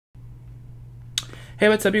Hey,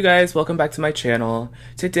 what's up, you guys? Welcome back to my channel.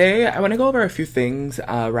 Today, I want to go over a few things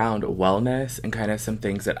around wellness and kind of some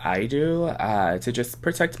things that I do to just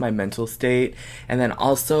protect my mental state. And then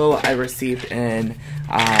also, I received in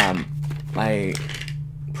my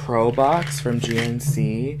Pro box from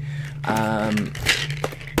GNC.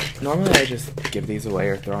 Normally, I just give these away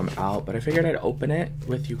or throw them out, but I figured I'd open it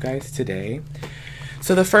with you guys today.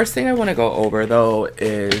 So the first thing I want to go over, though,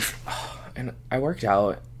 is, and I worked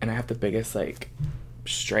out, and I have the biggest,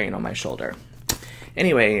 strain on my shoulder.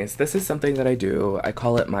 Anyways, this is something that I do. I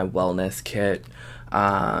call it my wellness kit.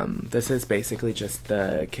 This is basically just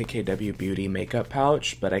the KKW Beauty makeup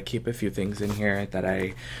pouch, but I keep a few things in here that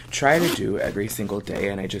I try to do every single day,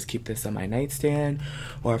 and I just keep this on my nightstand,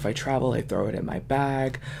 or if I travel, I throw it in my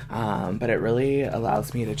bag, but it really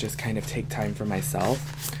allows me to just kind of take time for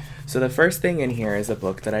myself. So the first thing in here is a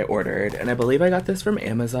book that I ordered, and I believe I got this from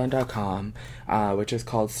Amazon.com, which is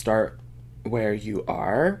called Start Where You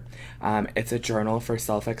Are. It's a journal for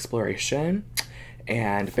self-exploration,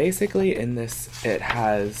 and basically in this it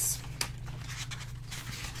has,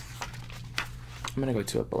 I'm gonna go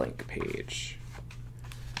to a blank page.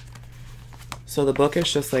 So the book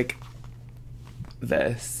is just like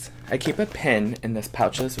this. I keep a pin in this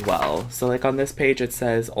pouch as well. So like on this page it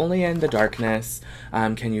says, "Only in the darkness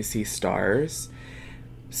can you see stars."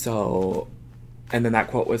 So, and then that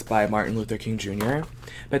quote was by Martin Luther King Jr.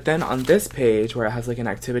 But then on this page where it has like an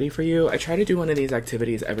activity for you, I try to do one of these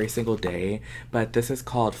activities every single day, but this is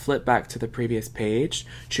called Flip Back to the Previous Page.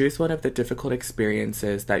 Choose one of the difficult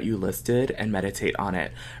experiences that you listed and meditate on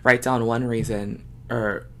it. Write down one reason,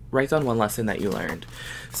 or write down one lesson that you learned.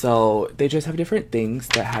 So they just have different things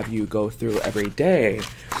that have you go through every day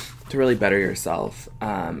to really better yourself.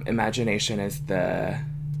 Imagination is the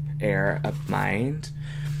air of mind.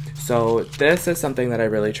 So this is something that I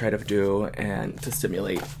really try to do and to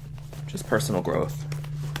stimulate just personal growth.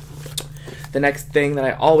 The next thing that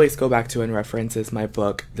I always go back to and reference is my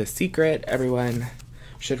book, The Secret. Everyone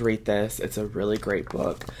should read this. It's a really great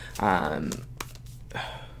book.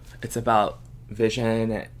 It's about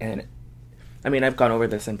vision, and I mean, I've gone over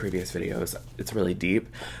this in previous videos. It's really deep,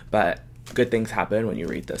 but good things happen when you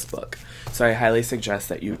read this book. So I highly suggest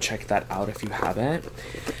that you check that out if you haven't.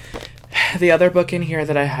 The other book in here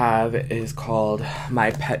that I have is called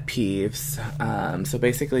My Pet Peeves. So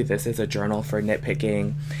basically this is a journal for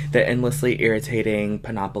nitpicking, the endlessly irritating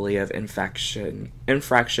panoply of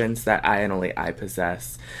infractions that I and only I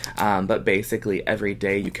possess. But basically every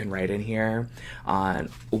day you can write in here on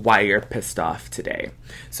why you're pissed off today.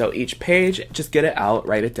 So each page, just get it out,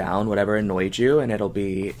 write it down, whatever annoyed you, and it'll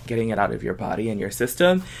be getting it out of your body and your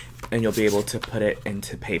system, and you'll be able to put it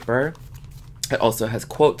into paper. It also has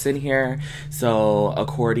quotes in here, so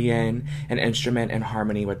accordion, an instrument in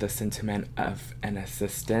harmony with the sentiment of an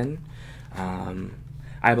assistant.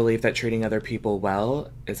 I believe that treating other people well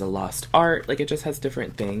is a lost art. Like, it just has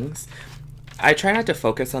different things. I try not to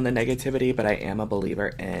focus on the negativity, but I am a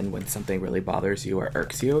believer in when something really bothers you or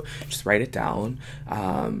irks you, just write it down.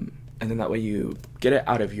 And then that way you get it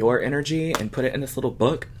out of your energy and put it in this little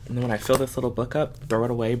book. And then when I fill this little book up, throw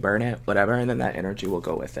it away, burn it, whatever, and then that energy will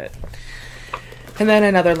go with it. And then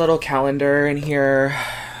another little calendar in here.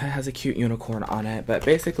 It has a cute unicorn on it. But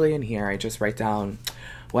basically in here, I just write down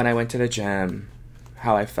when I went to the gym,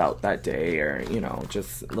 how I felt that day, or, you know,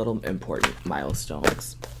 just little important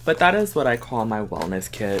milestones. But that is what I call my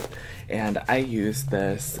wellness kit. And I use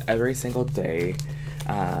this every single day.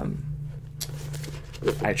 I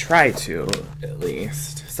try to, at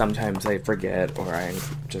least. Sometimes I forget or I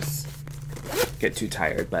just get too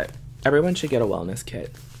tired. But everyone should get a wellness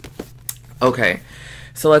kit. Okay,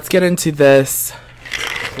 so let's get into this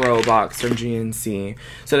Pro box from GNC.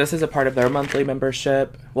 So this is a part of their monthly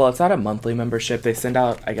membership. Well, it's not a monthly membership. They send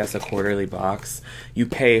out, I guess, a quarterly box. You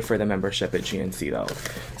pay for the membership at GNC, though.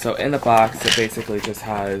 So in the box, it basically just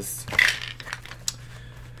has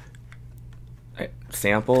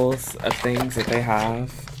samples of things that they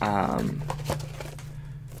have.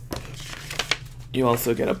 You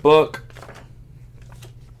also get a book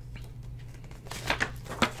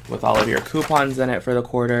with all of your coupons in it for the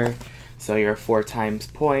quarter. So your 4 times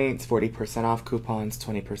points, 40% off coupons,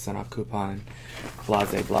 20% off coupon,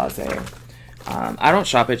 blase, blase. I don't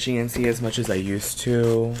shop at GNC as much as I used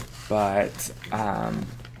to, but I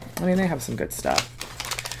mean, they have some good stuff.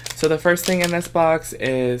 So the first thing in this box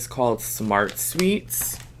is called Smart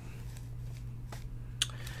Sweets.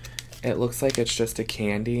 It looks like it's just a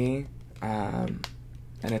candy, and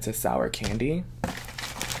it's a sour candy.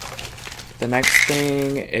 The next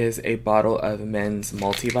thing is a bottle of men's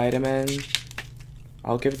multivitamin.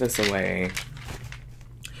 I'll give this away.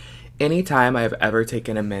 Anytime I've ever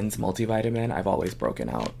taken a men's multivitamin, I've always broken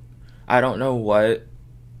out. I don't know what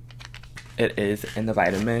it is in the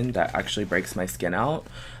vitamin that actually breaks my skin out.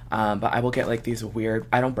 But I will get like these weird,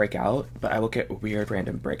 I don't break out, but I will get weird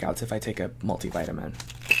random breakouts if I take a multivitamin.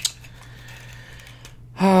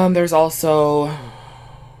 There's also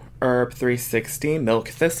Herb 360 milk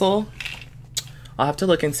thistle. I'll have to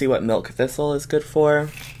look and see what milk thistle is good for.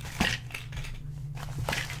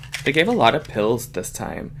 They gave a lot of pills this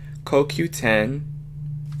time. CoQ10.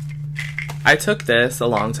 I took this a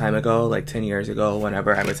long time ago, like 10 years ago,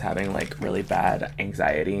 whenever I was having like really bad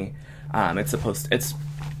anxiety.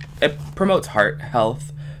 It promotes heart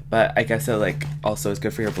health, but I guess it like also is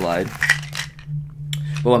good for your blood.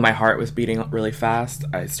 But when my heart was beating really fast,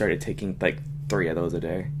 I started taking like 3 of those a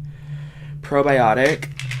day. Probiotic.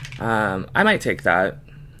 I might take that.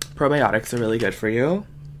 Probiotics are really good for you.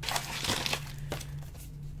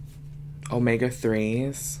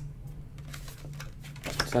 Omega-3s.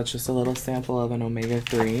 So that's just a little sample of an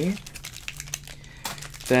omega-3.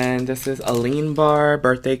 Then this is a lean bar,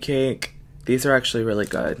 birthday cake. These are actually really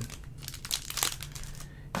good.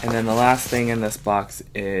 And then the last thing in this box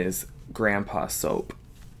is Grandpa soap.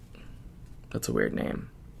 That's a weird name.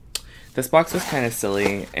 This box was kind of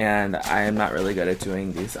silly, and I am not really good at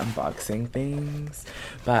doing these unboxing things,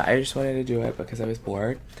 but I just wanted to do it because I was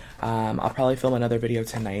bored. I'll probably film another video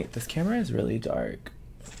tonight. This camera is really dark.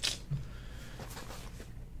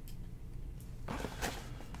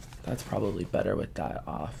 That's probably better with that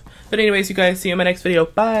off. But anyways, you guys, see you in my next video.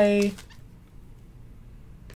 Bye!